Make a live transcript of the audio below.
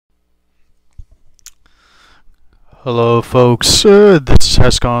Hello folks, this is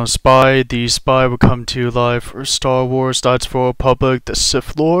HexagonalSpy. The Spy will come to you live for Star Wars Knights of the Old Republic, the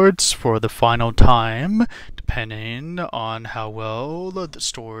Sith Lords, for the final time, depending on how well the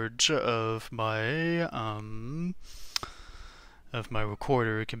storage of my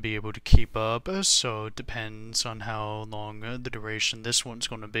recorder can be able to keep up. So it depends on how long the duration this one's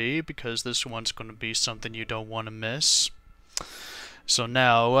going to be, because this one's going to be something you don't want to miss. So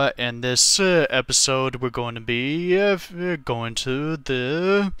now, in this episode, we're going to be going to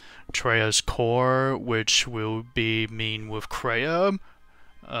the Treya's core, which will be mean with Kreia,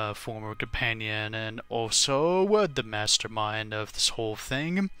 former companion, and also the mastermind of this whole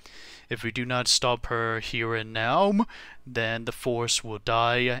thing. If we do not stop her here and now, then the Force will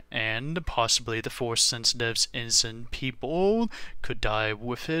die, and possibly the Force-sensitive innocent people could die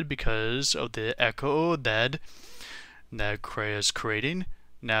with it because of the echo that Kreia is creating.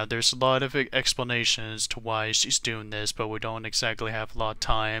 Now, there's a lot of explanations to why she's doing this, but we don't exactly have a lot of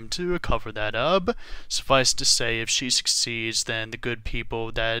time to cover that up. Suffice to say, if she succeeds, then the good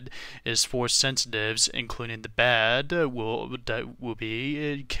people that is Force sensitives, including the bad, will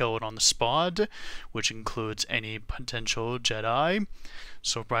be killed on the spot, which includes any potential Jedi.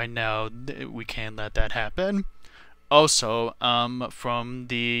 So right now, we can't let that happen. Also, from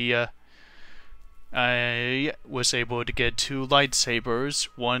the I was able to get 2 lightsabers.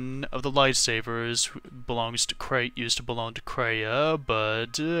 One of the lightsabers used to belong to Kreia,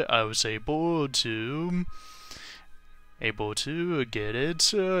 but I was able to get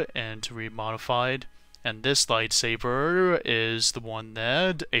it and to remodify it. And this lightsaber is the one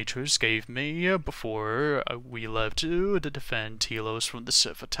that Atreus gave me before we left to defend Telos from the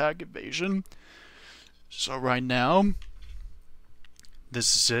Sith attack invasion. So right now,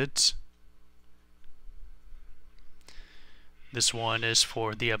 this is it. This one is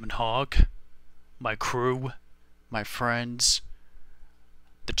for the Ebon Hawk, my crew, my friends,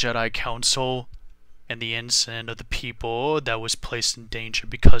 the Jedi Council, and the innocent of the people that was placed in danger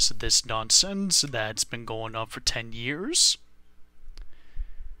because of this nonsense that's been going on for 10 years.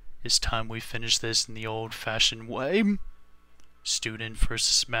 It's time we finish this in the old-fashioned way. Student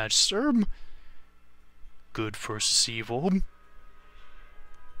versus master. Good versus evil.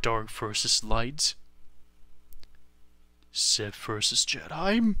 Dark versus light. Sith versus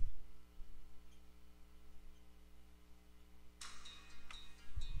Jedi.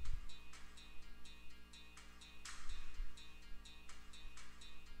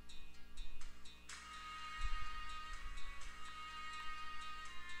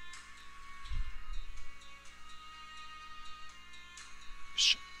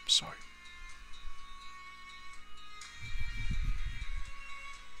 Shit, sorry.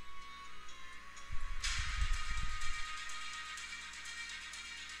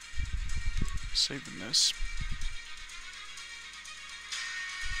 Saving this.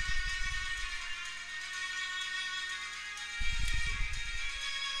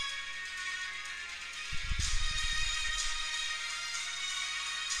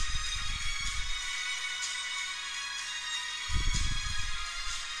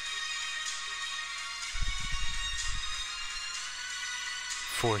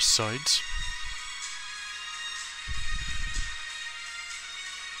 Force sides.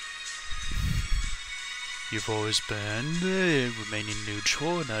 You've always been remaining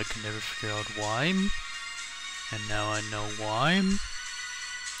neutral, and I could never figure out why. And now I know why.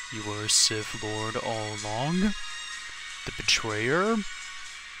 You were a Sith Lord all along. The betrayer.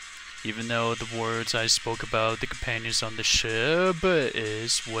 Even though the words I spoke about the companions on the ship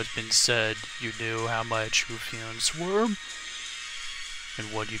is what's been said, you knew how my true feelings were.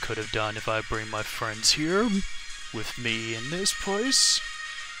 And what you could have done if I bring my friends here with me in this place.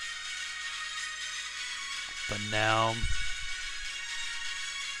 But now,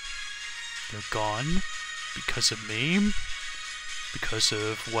 they're gone because of me, because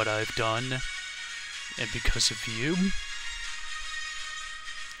of what I've done, and because of you.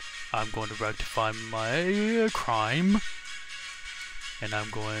 I'm going to rectify my crime, and I'm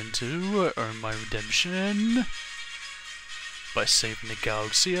going to earn my redemption by saving the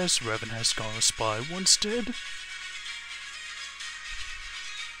galaxy as Reverend HexagonalSpy once did.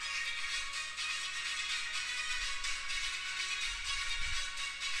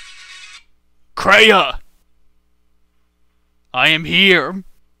 Kreia! I am here,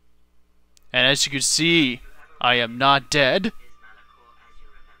 and as you can see, I am not dead.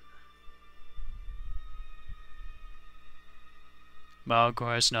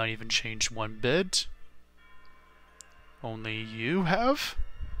 Malachor has not even changed one bit. Only you have?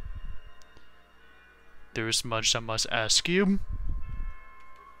 There is much I must ask you.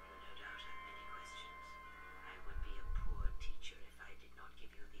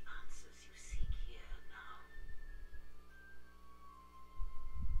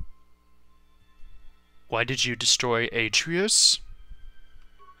 Why did you destroy Atreus?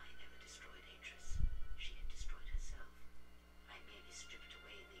 I never destroyed Atreus. She had destroyed herself. I merely stripped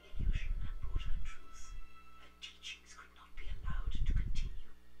away the illusion and brought her truth. Her teachings could not be allowed to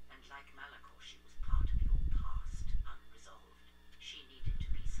continue, and like Malachor, she was part of your past, unresolved. She needed to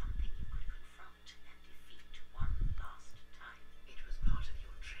be something you could confront and defeat one last time. It was part of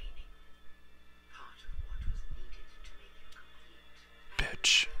your training, part of what was needed to make you complete.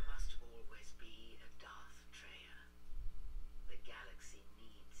 Bitch. There must always be a Darth Treya. The galaxy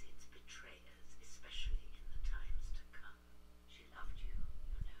needs its betrayers, especially in the times to come. She loved you,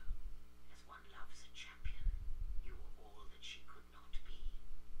 you know, as one loves a champion. You were all that she could not be.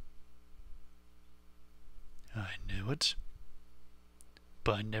 I knew it.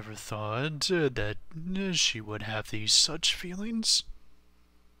 But I never thought that she would have these such feelings.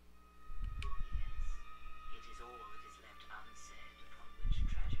 Yes, it is all that is left unsaid upon which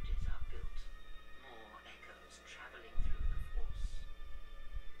tragedies are built. More echoes traveling through the Force.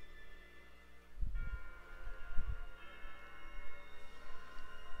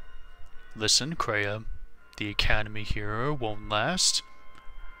 Listen, Kreia, the Academy here won't last.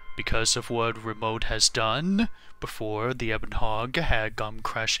 Because of what Remote has done before the Ebon Hog had gone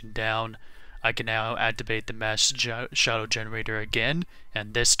crashing down, I can now activate the mass shadow generator again,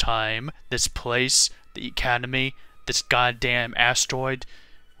 and this time, this place, the Academy, this goddamn asteroid,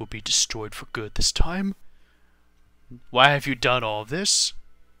 will be destroyed for good this time. Why have you done all this?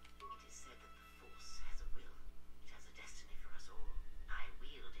 It is said that the Force has a will. It has a destiny for us all. I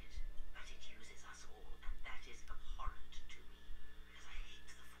wield it, but it uses us all, and that is abhorrent to me, because I hate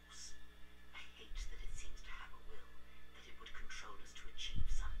the Force. I hate that it seems to have a will, that it would control us to achieve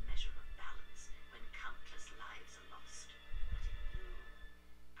some measure of balance when countless lives are lost. But in you,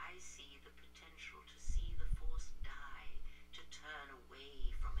 I see the potential to see the Force die, to turn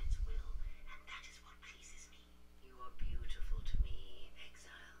away from its will, and that is what pleases me. You are beautiful to me,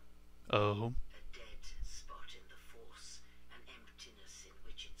 Exile. Oh, A dead spot in the Force, an emptiness in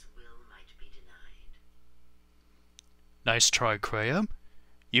which its will might be denied. nice try, Kreia.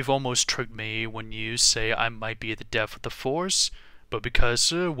 You've almost tricked me when you say I might be the death of the Force, but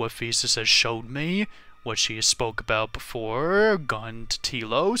because what Thesis has showed me, what she spoke about before, gone to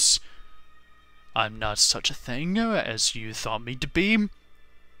Telos, I'm not such a thing as you thought me to be.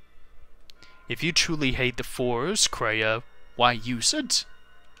 If you truly hate the Force, Kreia, why use it?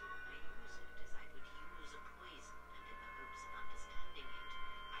 I use it as I would use a poison, and in the hopes of understanding it,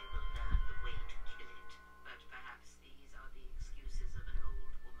 I will learn the way to kill it. But perhaps these are the excuses of an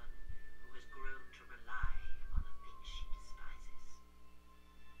old woman who has grown to rely on a thing she despises.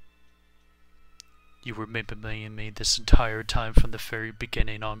 You were mimicking me this entire time from the very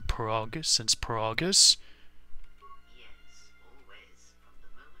beginning on Paragus, since Paragus. Yes, always. From the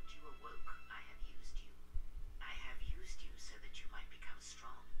moment you awoke, I have used you. I have used you so that you might become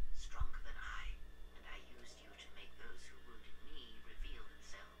strong, stronger than I. And I used you to make those who wounded me reveal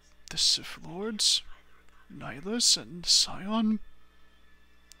themselves. The Sith Lords, By the Republic. Nihilus, and Scion.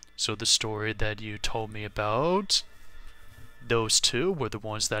 So the story that you told me about, those two were the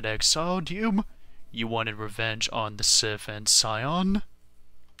ones that exiled you. You wanted revenge on the Sith and Scion.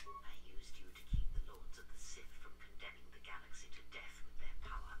 I used you to keep the Lords of the Sith from condemning the galaxy to death with their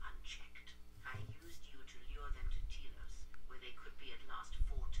power unchecked. I used you to lure them to Telos, where they could be at last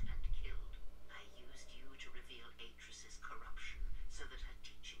fought and killed. I used you to reveal Atreus' corruption, so that her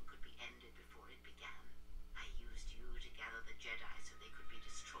teaching could be ended before it began. I used you to gather the Jedi so they could be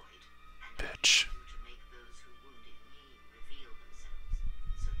destroyed. And Bitch. I used you to make those who wounded me reveal themselves,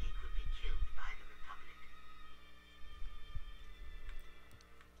 so they could be killed by the Republic.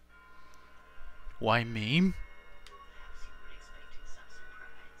 Why me? Perhaps you were expecting some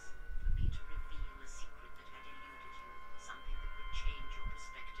surprise. For me to reveal a secret that had eluded you. Something that could change your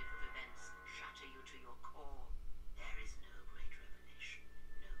perspective of events, shatter you to your core. There is no great revelation,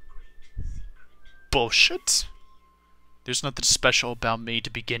 no great secret. Bullshit. There's nothing special about me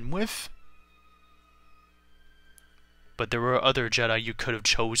to begin with. But there were other Jedi you could have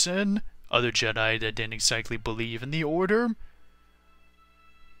chosen. Other Jedi that didn't exactly believe in the Order. No,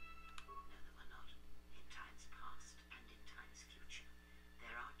 there were not. In times past and in times future,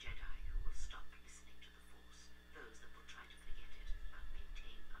 there are Jedi who will stop listening to the Force. Those that will try to forget it, but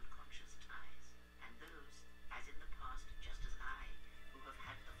maintain unconscious ties. And those, as in the past, just as I, who have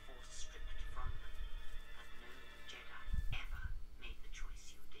had the Force stripped from them. But no Jedi ever made the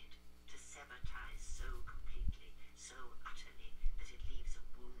choice you did, to sever ties so completely, so utterly, that it leaves a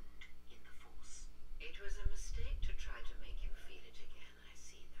wound in the Force. It was a mistake to try to make you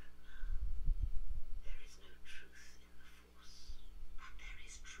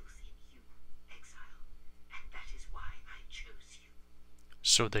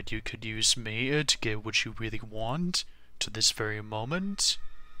so that you could use me to get what you really want to this very moment.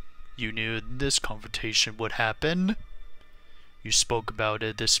 You knew this confrontation would happen. You spoke about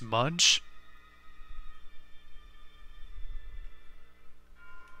it this much.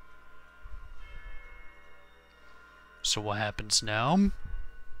 So what happens now? The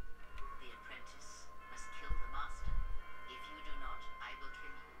apprentice must kill the master. If you do not, I will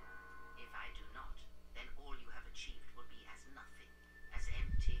kill you. If I do not, then all you have achieved will be as nothing, as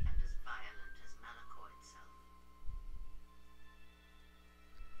empty and as violent as Malachor itself.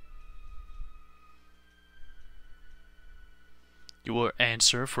 You will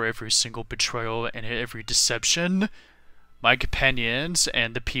answer for every single betrayal and every deception. My companions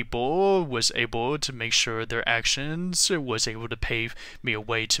and the people was able to make sure their actions was able to pave me a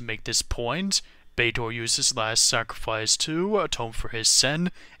way to make this point. Beidor used his last sacrifice to atone for his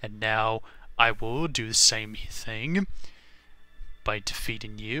sin, and now I will do the same thing by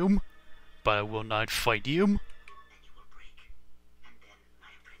defeating you, but I will not fight you. Then you will break, and then, my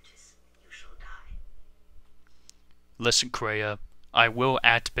apprentice, you shall die. Listen, Kreia, I will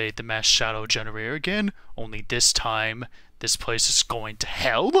activate the mass shadow generator again, only this time this place is going to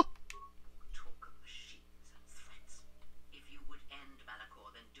hell. Talk of machines and threats. If you would end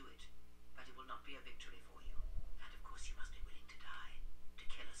Malachor, then do it. But it will not be a victory for you. And of course you must be willing to die. To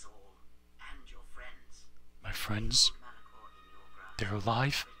kill us all. And your friends. My friends, Hold Malachor in your grasp. they're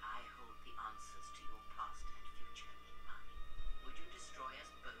alive. But I hold the answers to your past and future in mine. Would you destroy us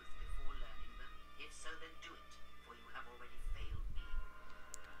both before learning them? If so, then do it. For you have already failed me.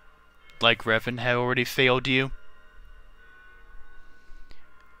 Like Revan had already failed you.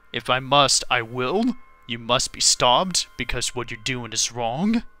 If I must, I will. You must be stopped, because what you're doing is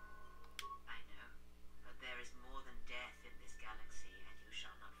wrong. I know, but there is more than death in this galaxy, and you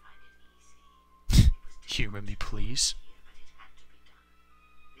shall not find it easy. It was Humor me, please. here, but it had to be done.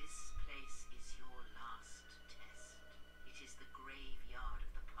 This place is your last test. It is the graveyard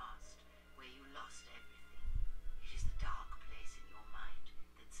of the past, where you lost everything. It is the dark place in your mind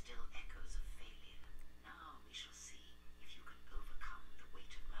that still echoes of failure. Now we shall see if you can overcome the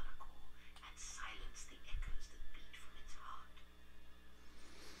weight of Malachor and silence the echoes that beat from its heart.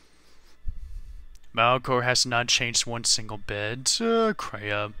 Malachor has not changed one single bit.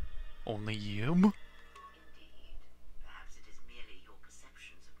 Kreia, only you. Indeed. Perhaps it is merely your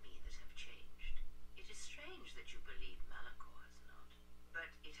perceptions of me that have changed. It is strange that you believe Malachor has not. But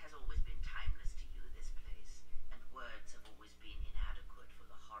it has always been timeless to you, this place, and words have always been inadequate for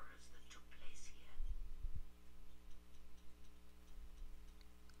the horrors that took place here.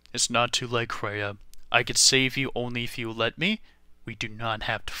 It's not too late, Kreia. I could save you only if you let me. We do not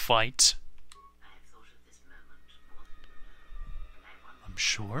have to fight. I have thought of this moment more than you know, and I wonder I'm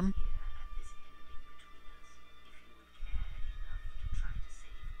sure. here at this ending between us, if you would care enough to try to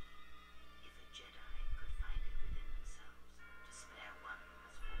save me. If a Jedi could find it within themselves to spare one who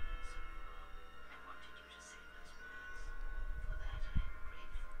has fallen so far, I wanted you to say those words. For that I am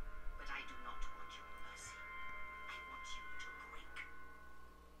grateful. But I do not want your mercy. I want you to break.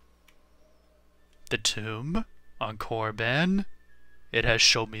 The tomb on Korriban. It has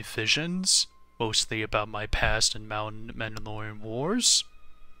shown me visions, mostly about my past and Mandalorian wars,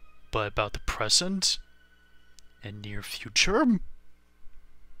 but about the present and near future.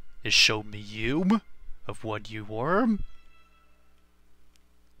 It showed me you, of what you were.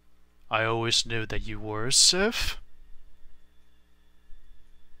 I always knew that you were a Sith.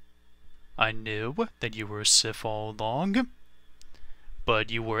 I knew that you were a Sith all along, but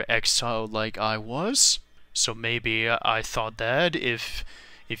you were exiled like I was. So maybe I thought that if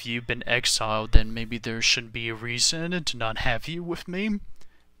you've been exiled, then maybe there shouldn't be a reason to not have you with me.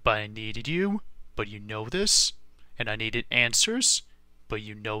 But I needed you, but you know this. And I needed answers, but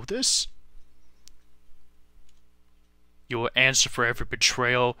you know this. You will answer for every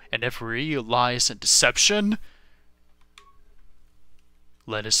betrayal and every lies and deception.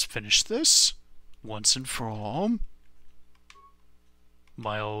 Let us finish this once and for all.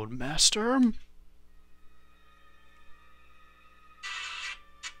 My old master.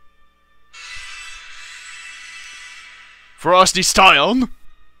 Frosty style.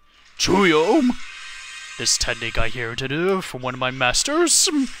 Chuyo. This technique I inherited from one of my masters.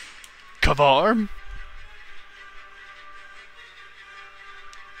 Kavar.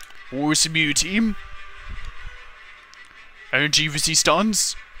 Wars immunity. Energy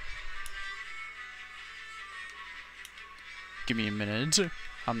resistance. Give me a minute.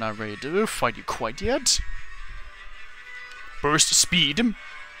 I'm not ready to fight you quite yet. Burst speed.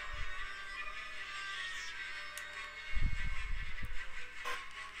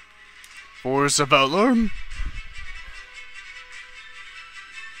 Force of Valor.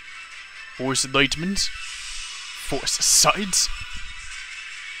 Force enlightenment. Force sight.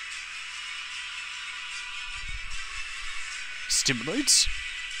 Stimulates.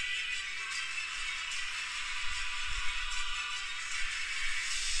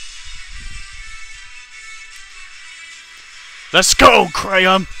 Let's go,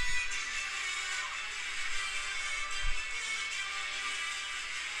 Kreia!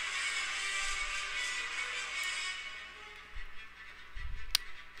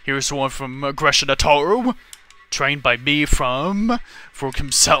 Here's one from Aggression Ataru, trained by me from Rook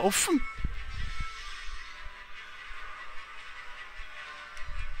himself.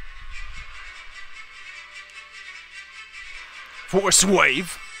 Force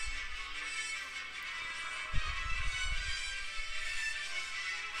Wave.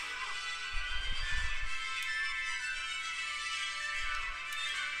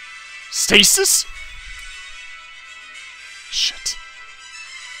 Stasis? Shit.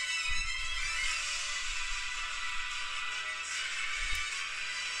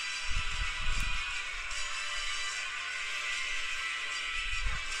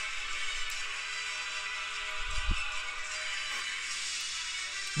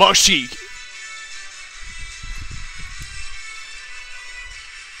 Mashi.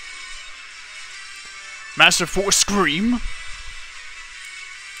 Master Force Scream.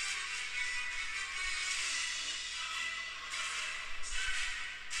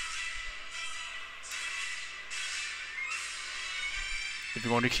 If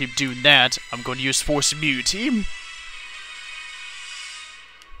you're going to keep doing that, I'm going to use Force Immunity.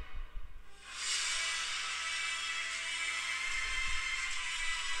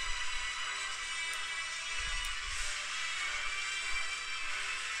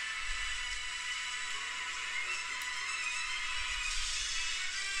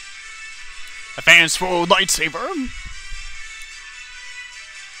 Advance for lightsaber.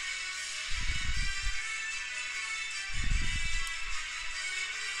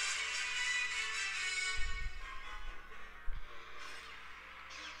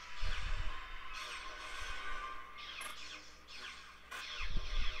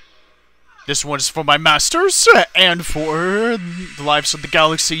 This one is for my masters, and for the lives of the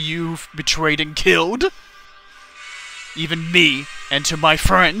galaxy you've betrayed and killed. Even me, and to my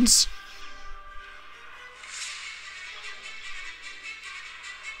friends.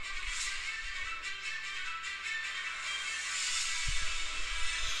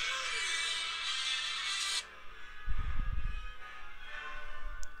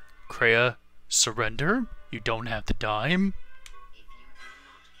 Kreia, surrender. You don't have to die.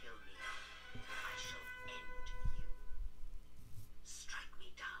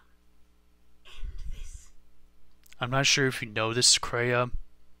 I'm not sure if you know this, Kreia,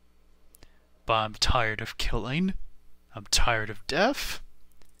 but I'm tired of killing. I'm tired of death.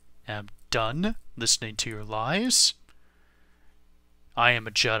 And I'm done listening to your lies. I am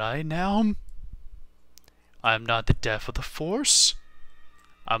a Jedi now. I am not the death of the Force.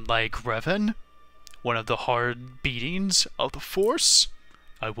 I'm like Revan, one of the hard beatings of the Force.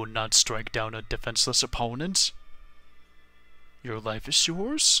 I will not strike down a defenseless opponent. Your life is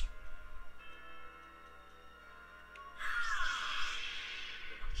yours.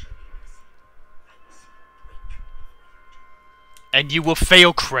 And you will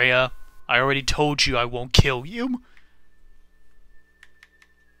fail, Kreia. I already told you I won't kill you.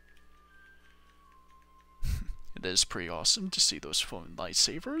 It is pretty awesome to see those flowing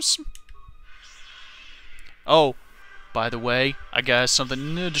lightsabers. Oh, by the way, I got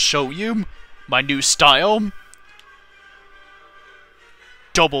something to show you. My new style.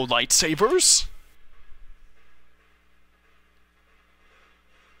 Double lightsabers.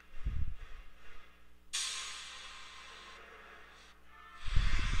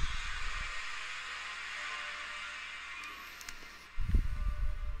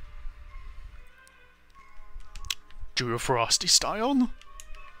 Do a Frosty style.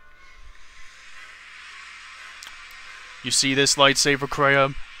 You see this lightsaber,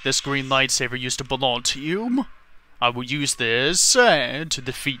 Kreia? This green lightsaber used to belong to you. I will use this to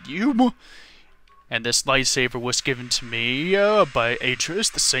defeat you. And this lightsaber was given to me by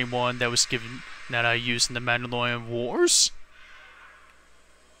Atris, the same one that I used in the Mandalorian Wars.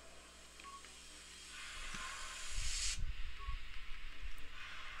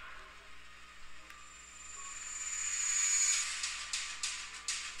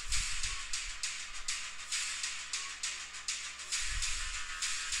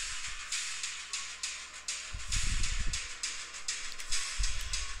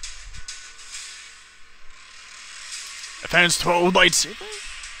 Fans throw lightsaber.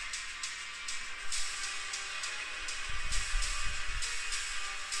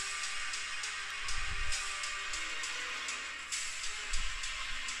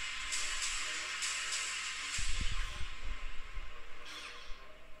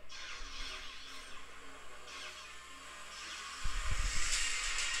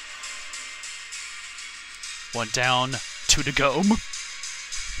 One down, two to go.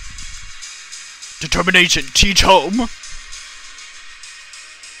 Determination, teach home.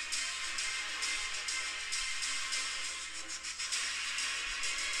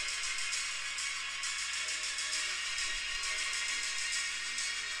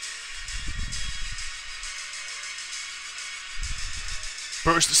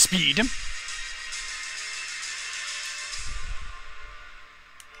 Burst the speed.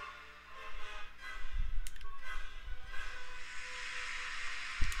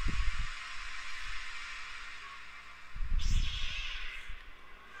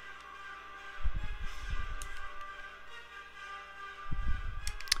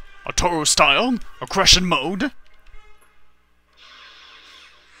 A Toro style, aggression mode.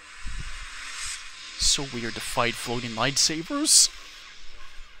 So weird to fight floating lightsabers.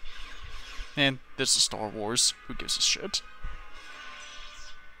 And this is Star Wars. Who gives a shit?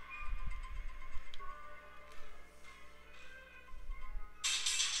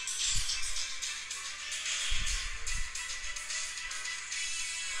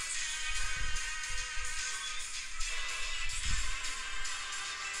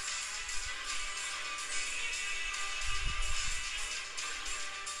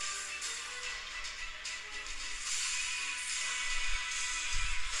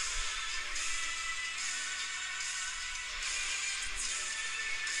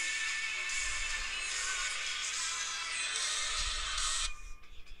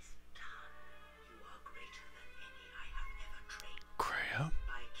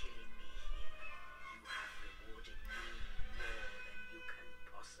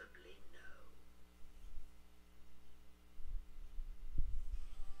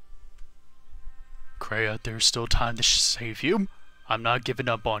 Kreia, there's still time to save you. I'm not giving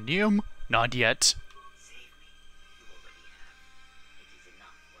up on you. Not yet. Save me. You already have. It is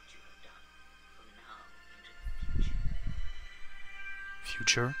enough what you have done. From now into the future.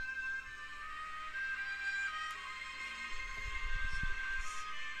 Future?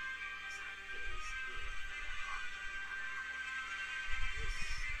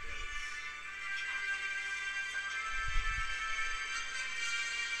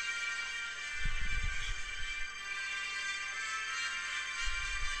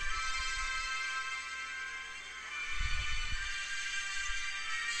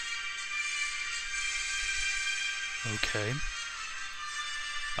 Okay.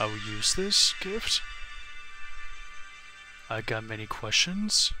 I will use this gift. I got many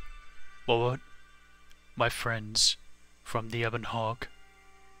questions. What? My friends from the Ebon Hawk.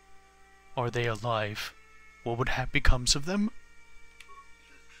 Are they alive? What would have becomes of them?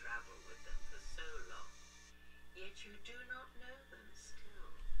 You travel with them for so long, yet you do not know them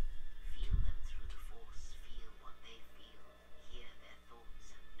still. Feel them through the Force, feel what they feel, hear their thoughts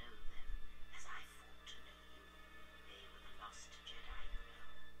and know them, as I fought to know you. They were the lost Jedi, you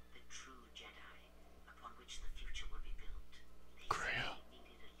know, the true Jedi, upon which the future will be built. They Kreia.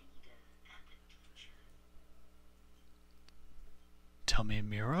 needed a leader and a teacher. Tell me,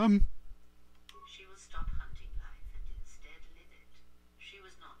 Mira. She will stop hunting life and instead live it. She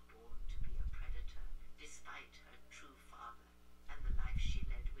was not born to be a predator, despite her true father and the life she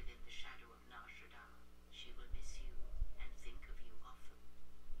led within the shadow of Nar Shaddaa. She will miss you and think of you often.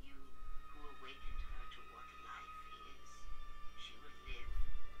 You who awakened her to what life is. She will live,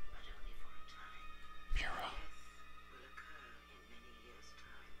 but only for a time. Mira. Death will occur in many years'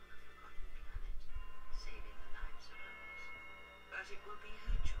 time on a forgotten planet, saving the lives of others. But it will be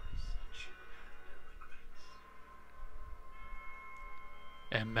her choice, and she will have no regrets.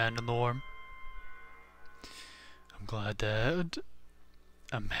 And Mandalore. I'm glad that...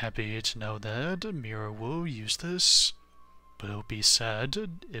 I'm happy to know that Mira will use this. But it'll be sad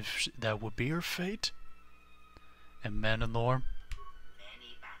if that would be her fate. And Mandalore.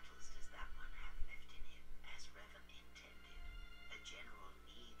 Many battles does that one have left in him, as Revan intended. A general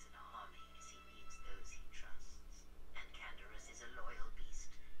needs an army as he needs those he trusts. And Canderous is a loyal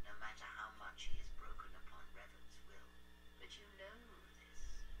beast, no matter how much he has broken upon Revan's will. But you know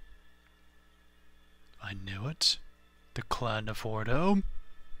this. I knew it. The clan of Ordo.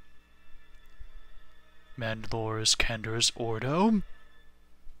 Mandalore is Canderous Ordo.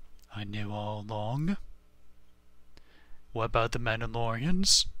 I knew all along. What about the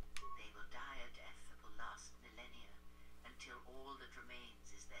Mandalorians? They will die a death that will last millennia, until all that remains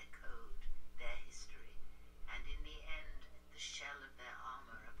is their code, their history, and in the end, the shell of their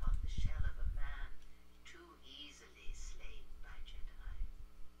armor upon the shell of a man, too easily slain by Jedi.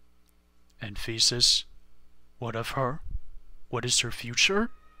 And Thesis? What of her? What is her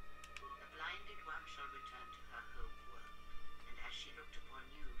future? The blinded one shall return to her home world, and as she looked upon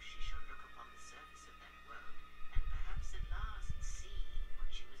you, she shall look upon the surface of that world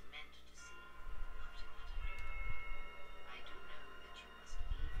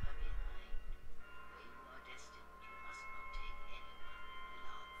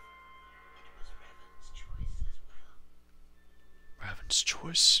Revan's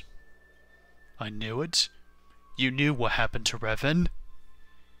choice. I knew it. You knew what happened to Revan.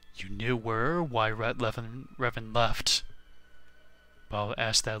 You knew why Revan left. But I'll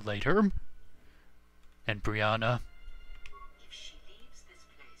ask that later. And Brianna. If she leaves this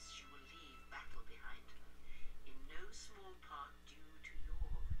place, she will leave battle behind her, in no small part due to your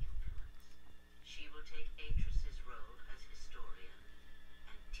influence. She will take Atrus's role as historian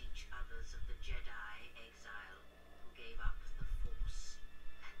and teach others of the Jedi exile who gave up the Force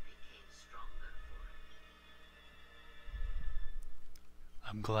and became stronger for it.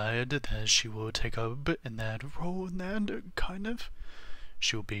 I'm glad that she will take up in that role, in that kind of.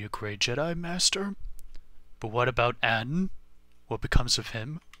 She will be a great Jedi Master. But what about Aden? What becomes of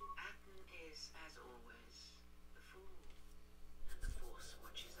him? Atten is, as always, the fool, and the Force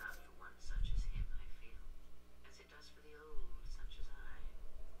watches out for one such as him, I feel, as it does for the old such as I.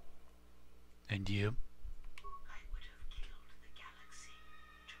 And you? I would have killed the galaxy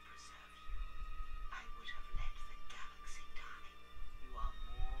to preserve you. I would have let the galaxy die. You are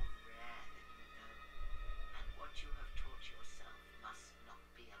more rare than you know, and what you have taught yourself must not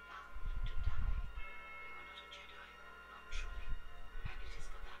be allowed to die. You are not a Jedi, not truly, and it is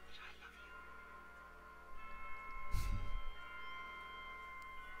for that that I love you.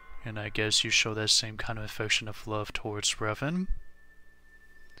 And I guess you show that same kind of affection of love towards Revan.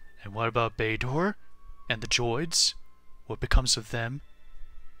 And what about Bador? And the droids? What becomes of them?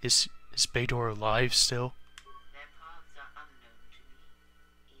 Is Bador alive still? Their paths are unknown to me,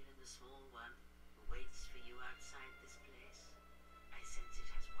 even the small one who waits for you outside this place. I sense it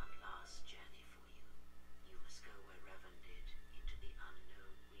has one last journey for you. You must go where Revan did, into the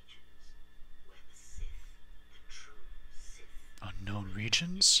unknown regions, where the Sith, the true Sith, Unknown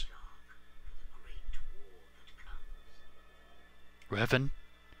regions? dark for the great war that comes. Revan?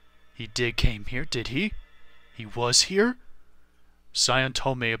 He came here, did he? He was here? Sion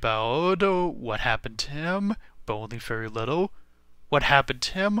told me about what happened to him, but only very little. What happened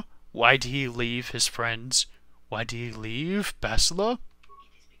to him? Why did he leave his friends? Why did he leave Basila?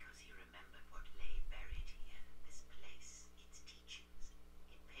 It is because he remembered what lay buried here, this place, its teachings.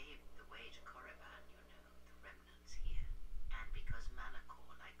 It paved the way to Korriban, you know, the remnants here. And because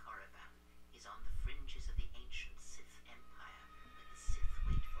Manacor, like Korriban, is on the fringes of the ancient Sith Empire, where the Sith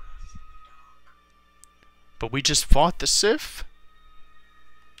wait for us in the dark. But we just fought the Sith?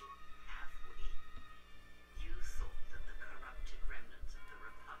 Have we? You thought that the corrupted remnants of the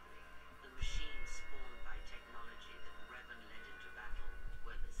Republic, the machines spawned by technology that Revan led into battle,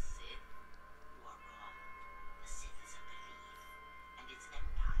 were the Sith? You are wrong. The Sith is a belief, and its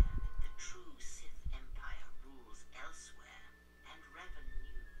empire, the true Sith Empire, rules elsewhere. And Revan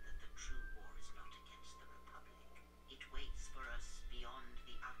knew that the true war is not against the Republic. It waits for us beyond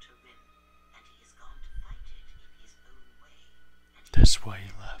the Outer Rim, and he has gone to fight it in his own way. And he That's why he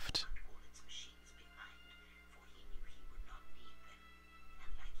left. left all its machines behind, for he knew he would not need them.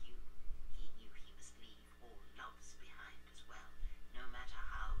 And like you, he knew he must leave all loves behind as well, no matter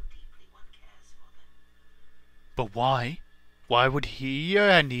how deeply one cares for them. But why? Why would he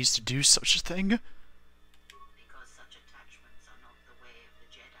needs to do such a thing? Because such attachments are not the way of the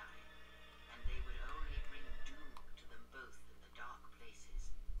Jedi, and they would only bring doom to them both in the dark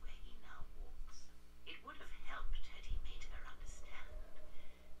places where he now walks. It would have helped had he made her understand,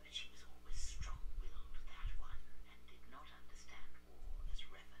 but she was always strong-willed, that one, and did not understand war as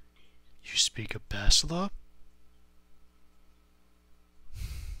Revan did. You speak of Basila?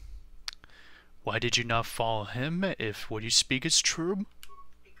 Why did you not follow him if what you speak is true?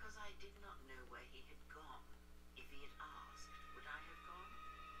 Because I did not know where he had gone. If he had asked, would I have gone?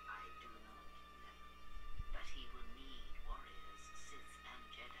 I do not know. But he will need warriors, Sith and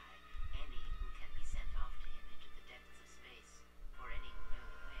Jedi, any who can be sent after him into the depths of space, for any who know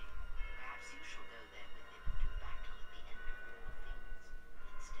the way. Perhaps you shall go there with him and do battle at the end of all things.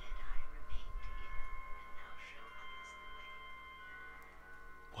 Instead, I remained here, and now show others the way.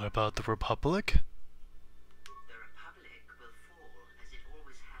 What about the Republic? The Republic will fall, as it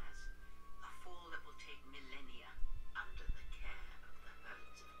always has. A fall that will take millennia under the care of the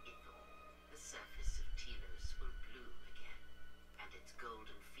herds of Ithor. The surface of Telos will bloom again, and its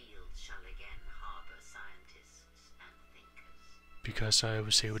golden fields shall again harbor scientists and thinkers. Because I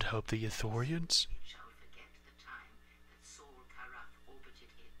was able to help the Ithorians? It shall forget the time that Saul Karath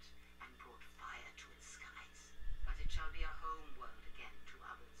orbited it and brought fire to its skies. But it shall be a home world again to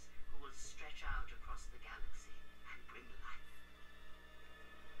others, who will stretch out across the galaxy and bring life.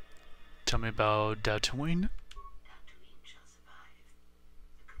 Tell me about Tatooine. Dantooine shall survive.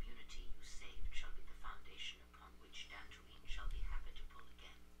 The community you saved shall be the foundation upon which Dantooine shall be habitable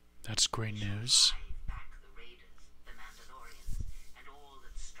again. That's great It shall news. drive back the raiders, the Mandalorians, and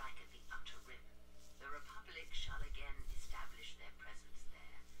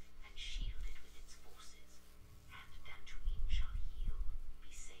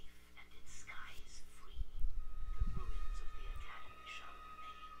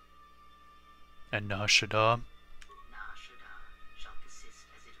And Nashada. Nashada shall persist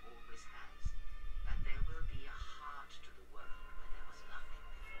as it always has, but there will be a heart to the world where there was nothing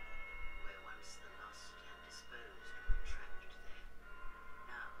before, where once the lost and disposed were trapped there.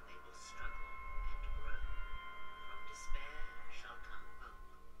 Now they will struggle and grow. From despair shall come hope.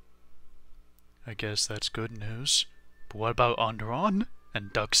 I guess that's good news. But what about Onderon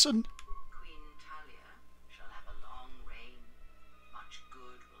and Duxon? Queen Talia shall have a long reign. Much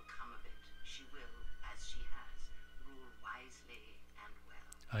good will come of it. She will, as she has, rule wisely and well.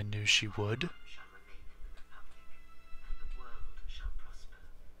 I knew she would. Shall remain in the Republic, and the world shall prosper,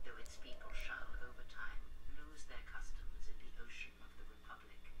 though its people shall, over time, lose their customs in the ocean of the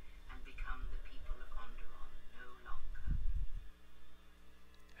Republic, and become the people of Onderon no longer.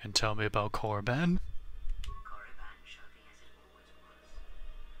 And tell me about Korriban. Korriban shall be as it always was,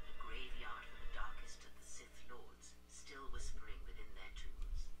 a graveyard for the darkest of the Sith Lords, still whispering within their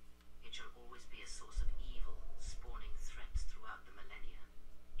tombs. It shall always be a source of evil, spawning threats throughout the millennia.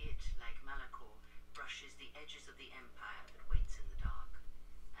 It, like Malachor, brushes the edges of the Empire that waits in the dark.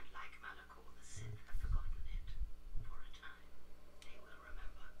 And like Malachor, the Sith have forgotten it. For a time, they will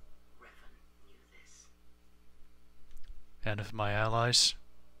remember. Revan knew this. And of my allies?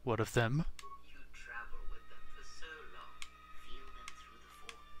 What of them? You travel with them for so long. Feel them through the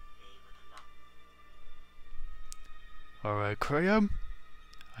Force. They were the long. Alright, Kreia.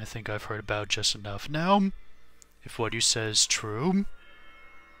 I think I've heard about just enough now. If what you say is true,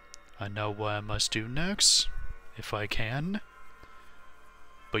 I know what I must do next, if I can.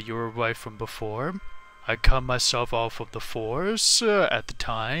 But you were right from before. I cut myself off of the Force at the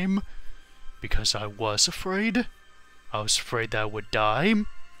time because I was afraid. I was afraid that I would die.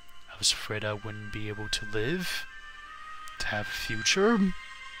 I was afraid I wouldn't be able to live, to have a future.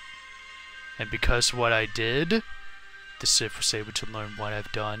 And because of what I did, the Sith was able to learn what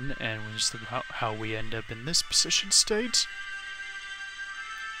I've done, and was how we end up in this position state.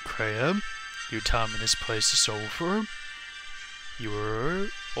 Kreia, your time in this place is over.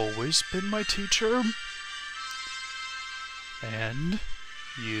 You've always been my teacher. And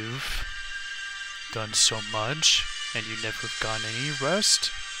you've done so much, and you never have gotten any rest.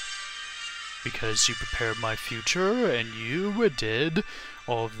 Because you prepared my future, and you did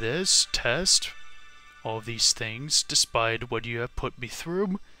all of this test, all of these things, despite what you have put me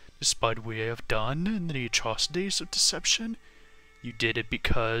through, despite what you have done, and the atrocities of deception. You did it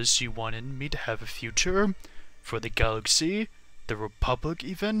because you wanted me to have a future for the galaxy, the Republic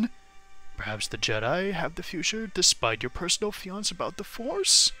even. Perhaps the Jedi have the future, despite your personal feelings about the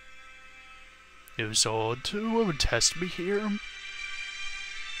Force. It was all to test me here.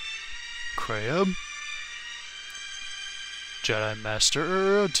 Kreia, Jedi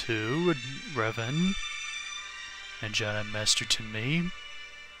Master to Revan, and Jedi Master to me.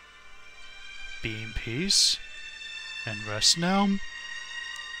 Be in peace, and rest now.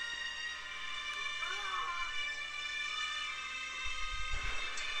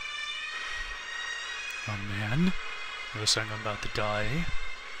 Oh man, looks like I'm about to die.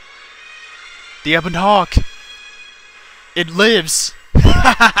 The Ebon Hawk! It lives!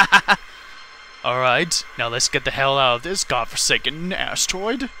 Alright, now let's get the hell out of this godforsaken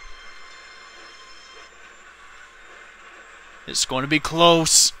asteroid. It's going to be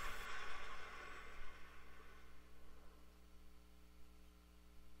close.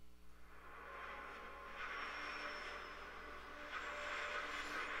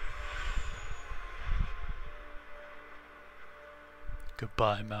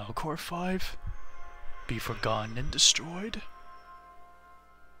 Goodbye, Malachor 5. Be forgotten and destroyed.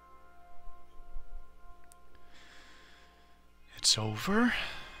 It's over.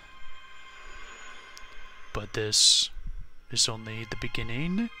 But this is only the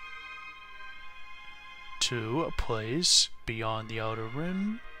beginning to a place beyond the Outer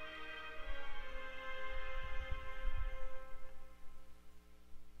Rim.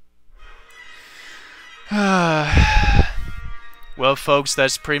 Well, folks,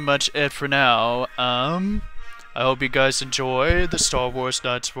 that's pretty much it for now. I hope you guys enjoy the Star Wars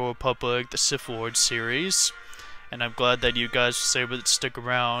Knights of the Republic, the Sith Lord series. And I'm glad that you guys were able to stick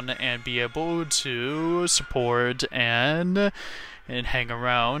around and be able to support and hang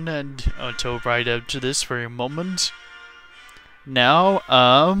around and until right up to this very moment. Now,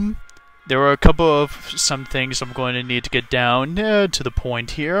 there are a couple of some things I'm going to need to get down to the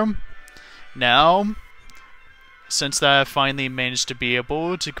point here. Now, since that I finally managed to be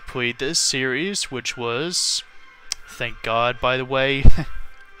able to complete this series, which was, thank God, by the way,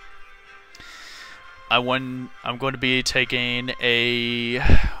 I'm going to be taking a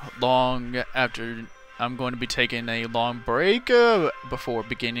long I'm going to be taking a long break before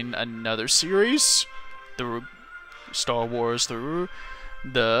beginning another series, the Star Wars, the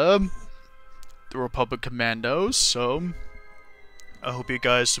Republic Commandos. So I hope you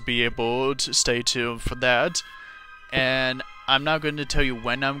guys will be able to stay tuned for that. And I'm not going to tell you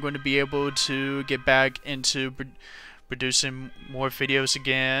when I'm going to be able to get back into producing more videos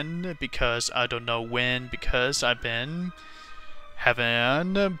again, because I don't know when, because I've been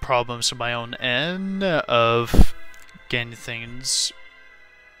having problems on my own end of getting things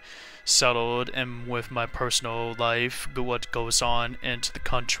settled and with my personal life, what goes on into the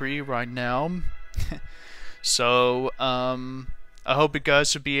country right now. So I hope you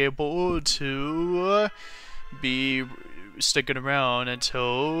guys will be able to be sticking around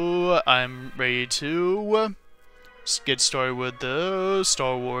until I'm ready to get started with the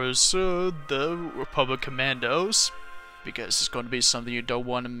Star Wars the Republic Commandos, because it's going to be something you don't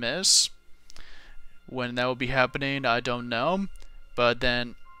want to miss. When that will be happening, I don't know. But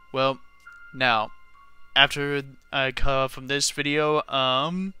then, well, now, after I cut off from this video,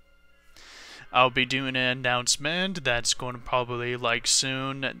 I'll be doing an announcement that's going to probably like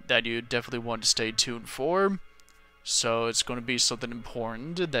soon that you definitely want to stay tuned for. So it's going to be something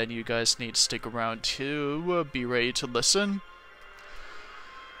important that you guys need to stick around to be ready to listen.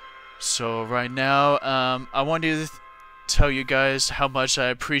 So right now, I want to tell you guys how much I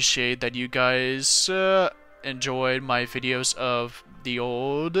appreciate that you guys enjoyed my videos of the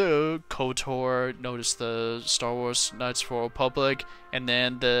old KOTOR, notice the Star Wars Knights of the Republic, and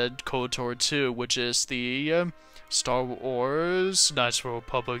then the KOTOR 2, which is the Star Wars Knights of the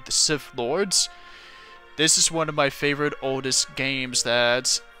Republic, the Sith Lords. This is one of my favorite oldest games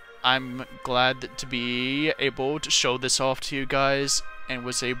that I'm glad to be able to show this off to you guys, and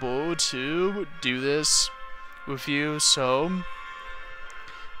was able to do this with you. So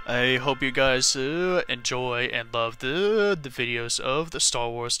I hope you guys enjoy and love the videos of the Star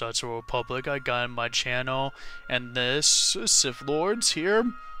Wars Knights of the Republic I got on my channel, and this Sith Lords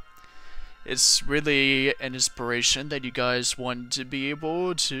here. It's really an inspiration that you guys want to be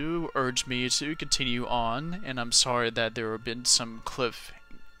able to urge me to continue on, and I'm sorry that there have been some cliffhangers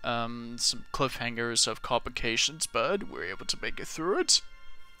of complications, but we're able to make it through it.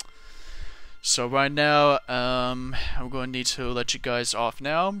 So right now, I'm going to need to let you guys off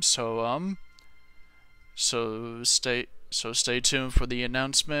now. So stay tuned for the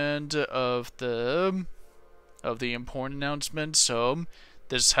announcement of the important announcement. So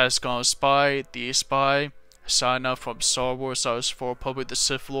this has HexagonalSpy, the spy, sign up from Star Wars Knights of the Republic, the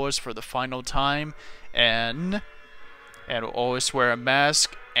Sith Lords for the final time, and always wear a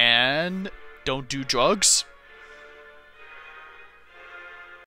mask and don't do drugs.